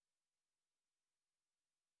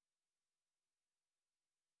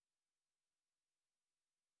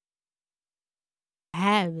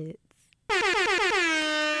Habitz.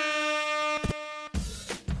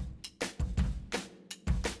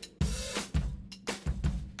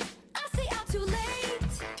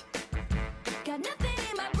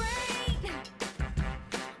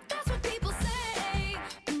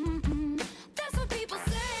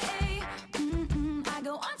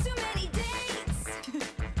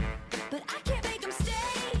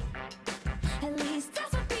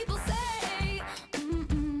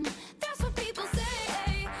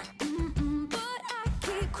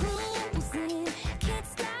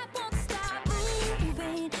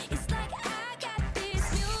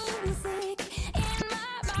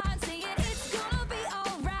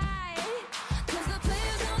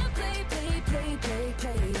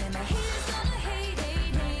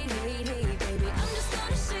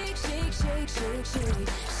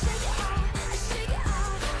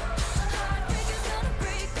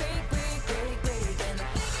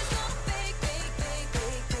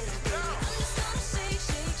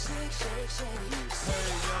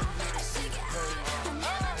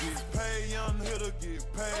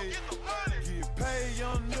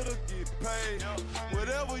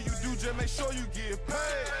 Whatever you do, just make sure you get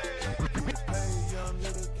paid. Get paid, young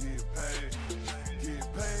nigga, get paid. Get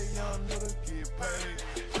paid, young nigga, get paid.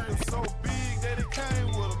 Crib so big that it came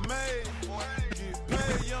with a maid. Get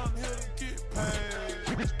paid, young nigga, get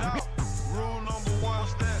paid. Stop. Rule number one,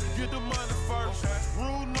 get the money first.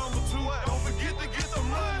 Rule number two, don't forget to get the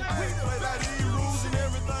money. Play by these rules and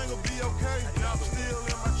everything will be okay. Still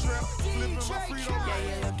in my trap, flipping my freedom. Yeah,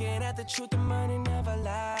 you're looking at the truth, the money never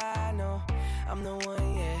lie, no. I'm the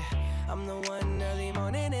one, yeah. I'm the one early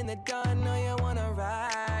morning in the dawn. Know you wanna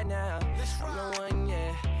ride now. I'm the one,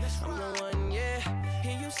 yeah. I'm the one, yeah.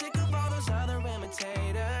 Hear you sick of all those other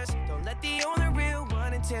imitators. Don't let the only real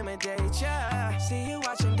one intimidate ya. See you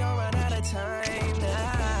watching, don't run out of time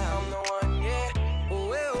now. I'm the one, yeah. Ooh,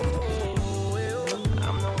 ooh, ooh, ooh.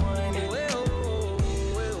 I'm the one, yeah. Ooh,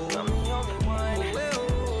 ooh, I'm the only one. Ooh,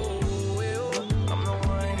 ooh, I'm the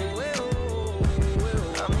one, yeah. Ooh,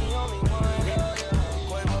 I'm the only one.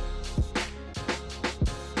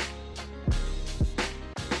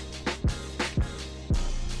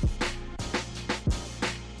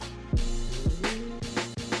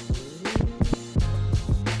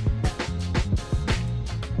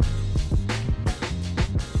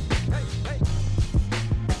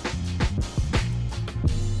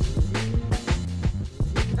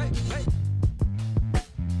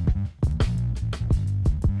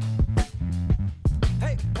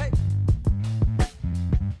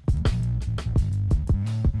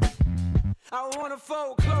 I wanna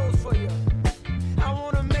fold clothes for you. I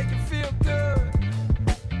wanna make you feel good.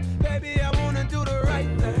 Baby, I wanna do the right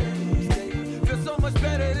thing. Feel so much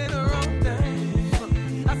better than the wrong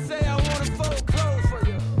thing. I say I wanna fold clothes for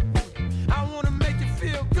you. I wanna make you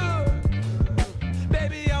feel good.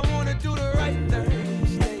 Baby, I wanna do the right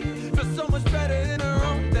thing. Feel so much better than the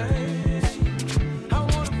wrong thing. I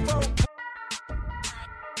wanna fold.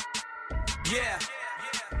 Yeah.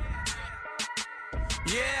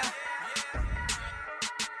 Yeah.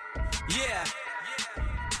 Yeah,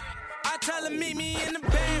 I tell her meet me in the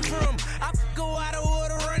bathroom. I go out of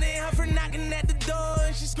order, running her for knocking at the door,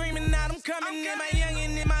 and she screaming out, I'm coming in my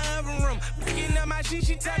youngin' in my oven room. Picking up my shit,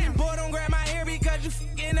 she tell me, boy, don't grab my hair because you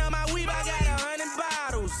fucking up my weave. I got 100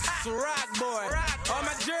 bottles, it's a rock boy. All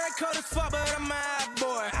my jury coat is fuck, but I'm a hot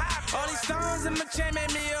boy. All these stones in my chain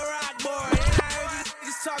make me a rock boy. And I heard you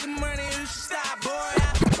niggas talking money, you should stop, boy.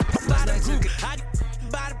 By the group, I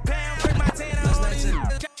by the pound, bring my tan on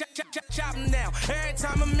chop them down. Every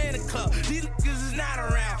time I'm in the club, these niggas is not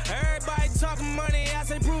around. Everybody talking money, I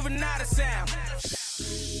say proving not a sound.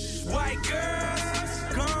 White girls,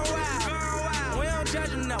 gone wild. We don't judge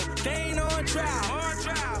them, no, they ain't on trial.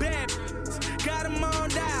 Bad got them on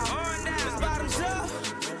down. It's bottoms up,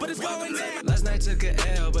 but it's going down. Last night took a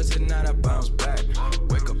L, but tonight I bounce back.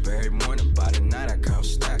 Wake up every morning, by the night I count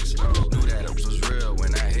stacks. Knew that it was real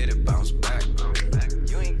when I hit it, bounce back.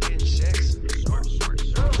 You ain't getting checks.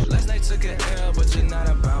 Last night took a L, but tonight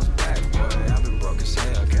I bounce back. Boy, I've been broke as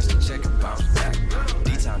hell, catch the check and bounce back.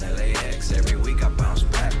 D-Town LAX, every week I bounce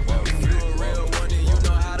back. Whoa, you a real one and you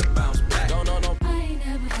know how to bounce back. No. I ain't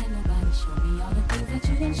never had nobody show me all the things that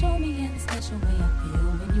you done show me, and the special way I feel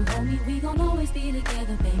when you hold me. We gon' always be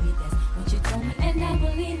together, baby, that's what you told me, and I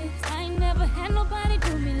believe it. I ain't never had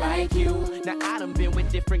me like you. Now I done been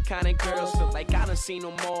with different kind of girls, feel like I done seen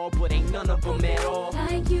them all, but ain't none of them at all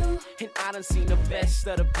like you. And I done seen the best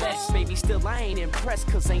of the best, baby, still I ain't impressed,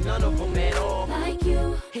 cause ain't none of them at all like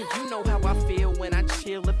you. And you know how I feel when I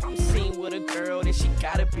chill. If I'm seen with a girl, then she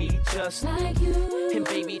gotta be just like you. And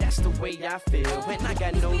baby, that's the way I feel. And I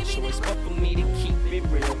got no choice but for me to keep it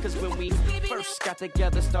real. Cause when we first got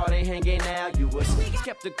together, started hanging out, you was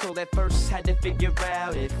skeptical at first, had to figure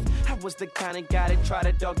out if I was the kind of guy that try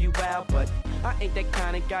to dog you out. But I ain't that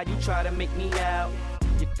kind of guy you try to make me out.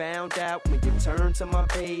 You found out when you turned to my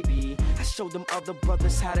baby. I showed them other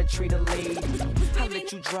brothers how to treat a lady. I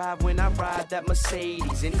let you drive when I ride that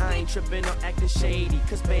Mercedes. And I ain't tripping or acting shady,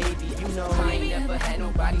 cause baby, you know I ain't never had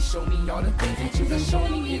nobody show me all the things that you done show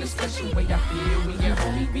me. In a special way I feel when you're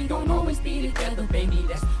homie. We gon' always be together, baby.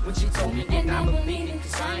 That's what she told me, and I believe it.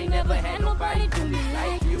 Cause I ain't never had nobody do me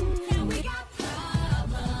like you. And we got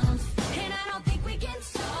problems, and I don't think we can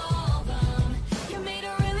solve them. You made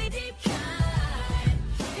a really deep cut,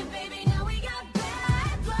 and baby, now we got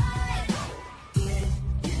bad blood. Did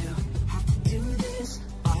you have to do this?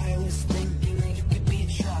 I was thinking that you could be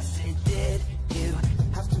trusted. Did you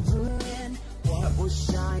have to ruin what was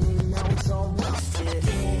shining? Now it's all rusted.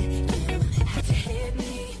 Did you have to hit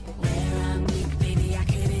me where I'm weak, baby? I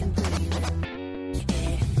couldn't breathe.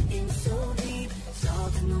 It in so deep,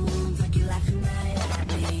 salt in the wounds like you're laughing right at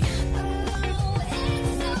me. Oh,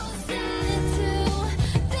 it's so sad to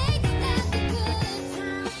think about the good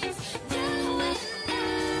times you and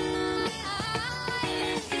I.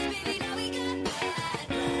 'Cause baby, now we got bad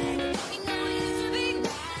blood. You know it used to be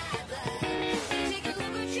bad blood. So take a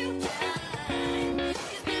look what you've done.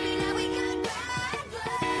 'Cause baby, now we got bad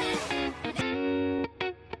blood.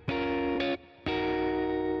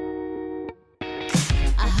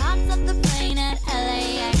 I hopped off the plane at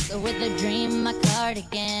LAX with a dream, my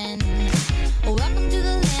cardigan. Welcome to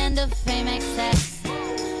the land of fame excess.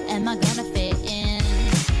 Am I gonna fit in?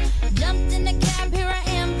 Jumped in the cab, here I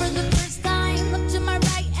am for the first time. Look to my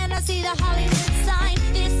right and I see the Hollywood sign.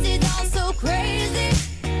 This is all so crazy.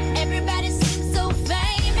 Everybody seems so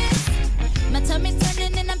famous. My tummy's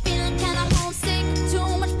turning and I'm feeling kinda homesick. Too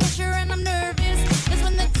much pressure and I'm nervous. That's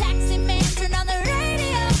when the taxi man turned on the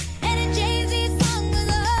radio and the Jay-Z song was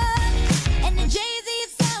on. And the Jay-Z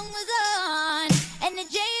song was on. And the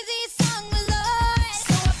Jay-Z song was on.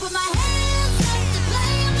 So I put my hands up to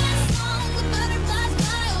play my song. The butterflies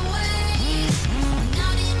fly away.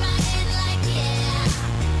 Nodding in my head like yeah.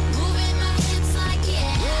 Moving my hips like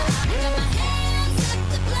yeah. Got my hands up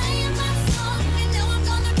to play my song. And know I'm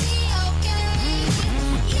gonna be okay.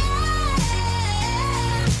 Yeah.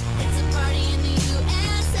 It's a party in the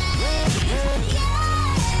USA. Yeah.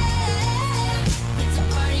 It's a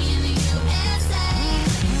party in the USA.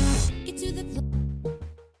 Get to the club.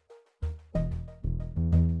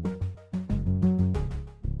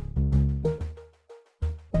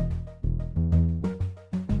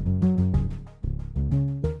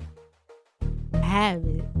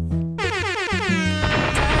 Habits.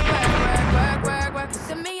 Work. You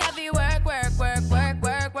see me heavy work.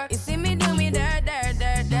 You see me do me dirt.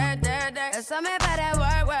 That's all me about that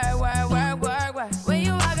work. When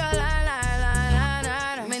you walk a line.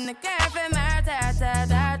 I'm in the cafe, my ta.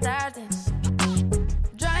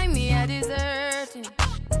 Drive me a deserting.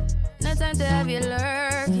 No time to have you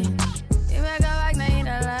lurking. You make a like, now you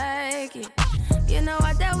don't like it. You know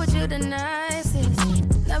I dealt with you the nicest.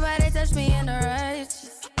 Nobody touched me in the righteous.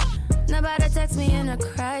 Nobody text me in a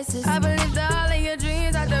crisis. I believed all of your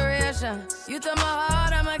dreams are duration. You took my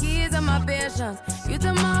heart, all my keys, and my patience. You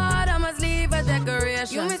took my heart, I must leave a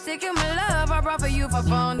decoration. You mistaken my love, I brought for you for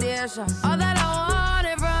foundation. All that I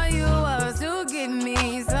wanted from you was to give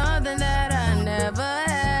me something that I never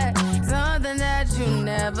had, something that you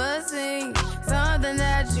never seen, something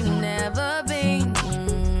that you never been.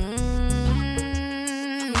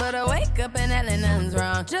 But I wake up and hell and nothing's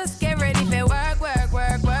wrong. Just get ready for work.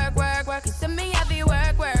 You see me heavy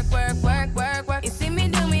work. You see me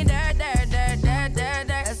do me dirt.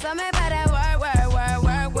 That's all me about that work.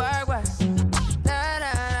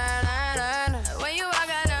 When you walk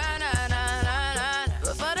out,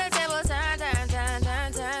 before the table turn.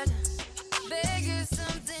 Beg you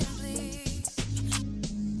something, please.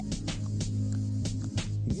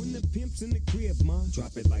 When the pimp's in the crib, ma,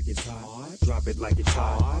 drop it like it's hot. Drop it like it's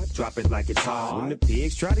hot. Drop it like it's hot. When the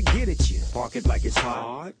pigs try to get at you, park it like it's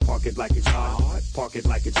hot. Park it like it's hot. Park it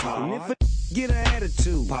like it's hot. And if a get an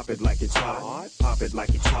attitude, pop it like it's hot. Pop it like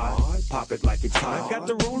it's hot. Pop it like it's hot. I got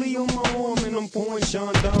the rollie on my arm and I'm pouring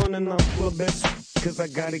Sean down and I'm full of best cause I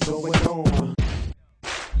got it going on.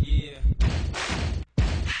 Yeah.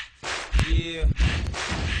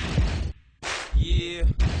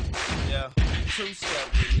 two-step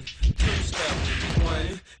with me, two-step with me. One,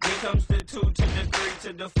 here comes the two to the three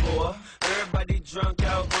to the four. Everybody drunk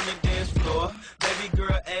out on the dance floor. Baby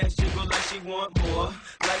girl ass jiggle like she want more.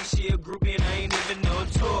 Like she a groupie and I ain't even no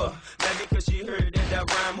tour. Maybe cause she heard that I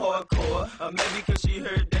rhyme hardcore. Or maybe cause she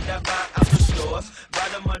heard that I buy out the stores.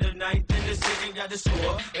 Bottom of the ninth in the city got the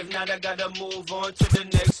score. If not, I gotta move on to the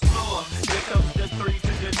next floor. Here comes the three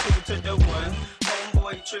to the two to the one.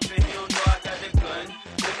 Homeboy tripping, he don't know I got the gun.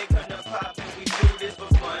 When it come to poppin', we do this for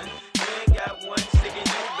fun. You ain't got one sticking,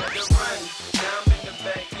 you better run. Now I'm in the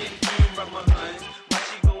back getting green from my hun. While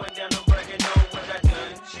she going down, I'm bragging on what I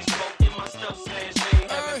done. She smoking my stuff, saying she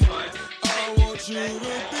ain't having fun. I want you to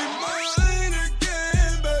be mine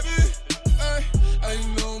again, baby. I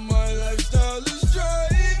know my lifestyle is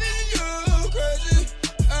driving you crazy.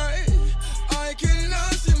 I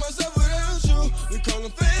cannot see myself without you. We call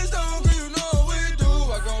them fans down, cause you know what we do.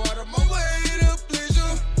 I go out of my way to please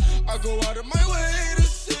you. I go out of my way to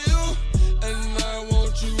see you. And I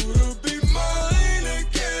want you to be mine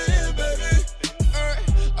again, baby.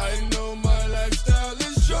 I know my lifestyle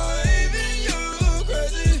is driving you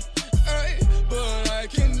crazy. But I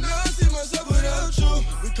cannot see myself without you.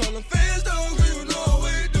 We call them fans down, cause you know what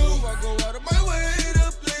we do. I go out of my way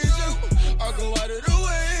to please you. I go out of the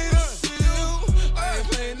way to see you. I ain't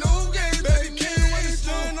playing no games, baby, can't waste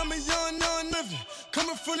you. I'm a young living,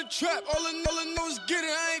 coming from the trap. All I know is get it.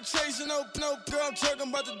 I ain't chasing no girl, I'm talking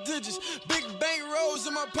about the digits. Big bank rolls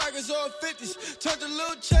in my pockets, all 50s. Turned a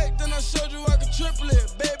little check, then I showed you I could triple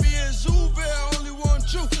it. Baby, it's Uber, I only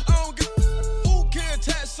want you. I don't get who can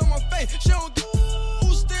attach on my face. She don't get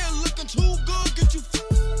who's still looking too good, get you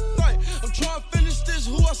right. I'm trying to finish this,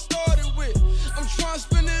 who I started with. I'm trying to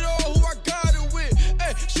spend it all, who I got it with.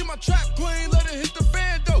 Hey, she my trap queen, let her hit the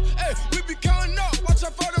band though. Hey, we be counting up, watch how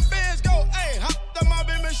far the bands go. Hey, hop that my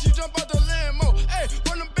baby, she jump out the limo. Hey,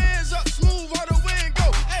 run them bands up, smooth how the wind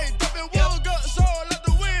go. Hey, dumping wood guts all out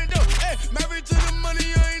the window. Hey, married to the money,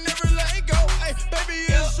 I ain't never let it go. Hey, baby,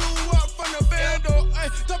 it's who up from the band though. Hey,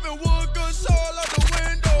 dumping wood guts all out the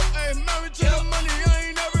window. Hey, married to the money, I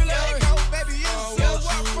ain't never let it go. Baby, it's who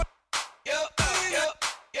up from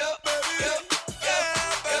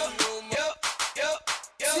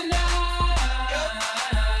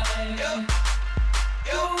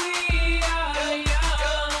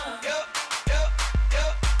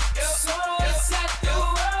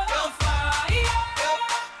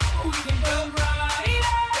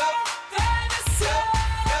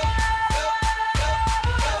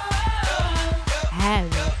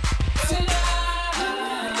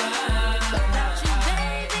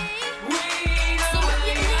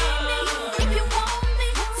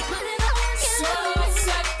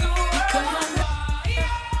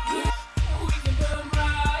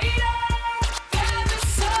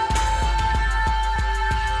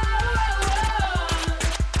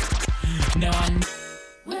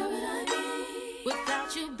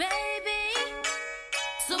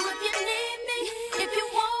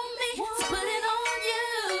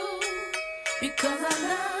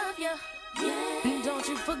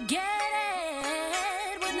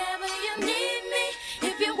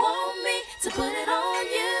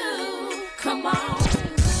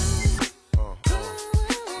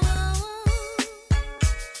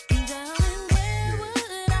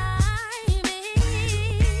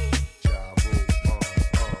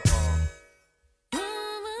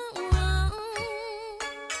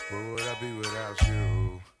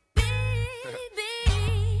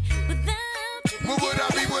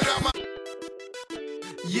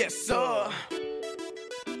Yes, sir.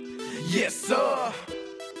 Yes, sir.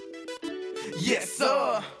 Yes,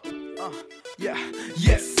 sir. Yeah.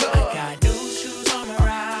 Yes, sir. I got new shoes on my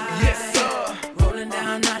ride. Yes, sir. Rolling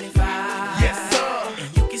down 95. Yes, sir.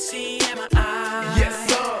 And you can see in my eyes. Yes,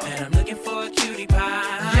 sir. And I'm looking for a cutie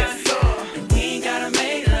pie. Yes, sir. And we ain't gotta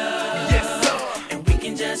make love. Yes, sir. And we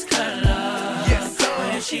can just cuddle up. Yes, sir.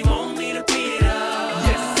 But if she want me to beat it up.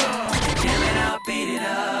 Yes, sir. Damn it, I'll beat it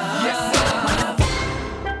up. Yes, sir.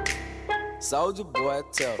 Soulja Boy,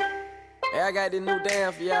 tell me. Hey, I got this new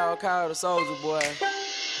dance for y'all called the Soulja Boy.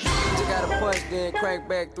 You just gotta punch, then crank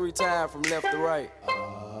back 3 times from left to right.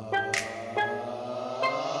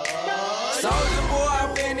 Soulja Boy,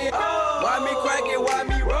 I'm in it. Why me crank it? Why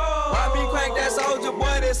me roll? Why me crank that Soulja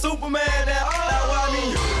Boy? That Superman? That now why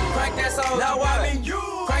me crank that Soulja? Now why me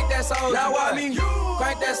crank that Soulja? Now why me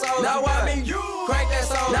crank that Soulja? Now why me crank that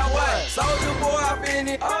Soulja? Now what? Soulja Boy, I'm in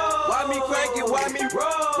it. Why me crank it? Why me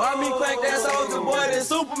roll? Why me crank that Soulja Boy? That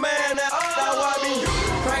Superman? That now why me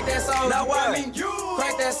crank that Soulja? Now why me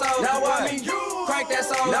crank that Soulja? Now why me crank that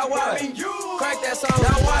Soulja? Now why me crank that Soulja?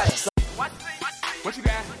 Now what? What you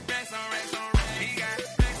got?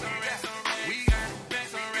 We got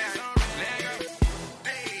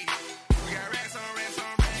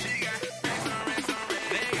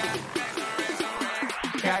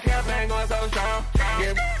song.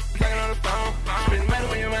 Yeah, talking on the phone. Spend money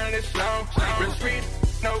when your money this long. Real street,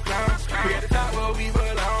 no clown. We at the top where we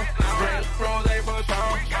belong. Red rose for a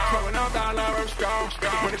song. Throwing up all our strong.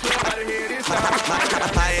 When the club out of here, this song.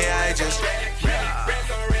 I just.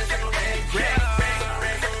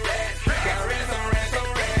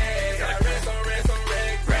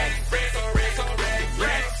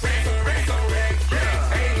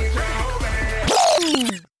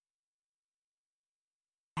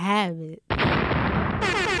 Habitz.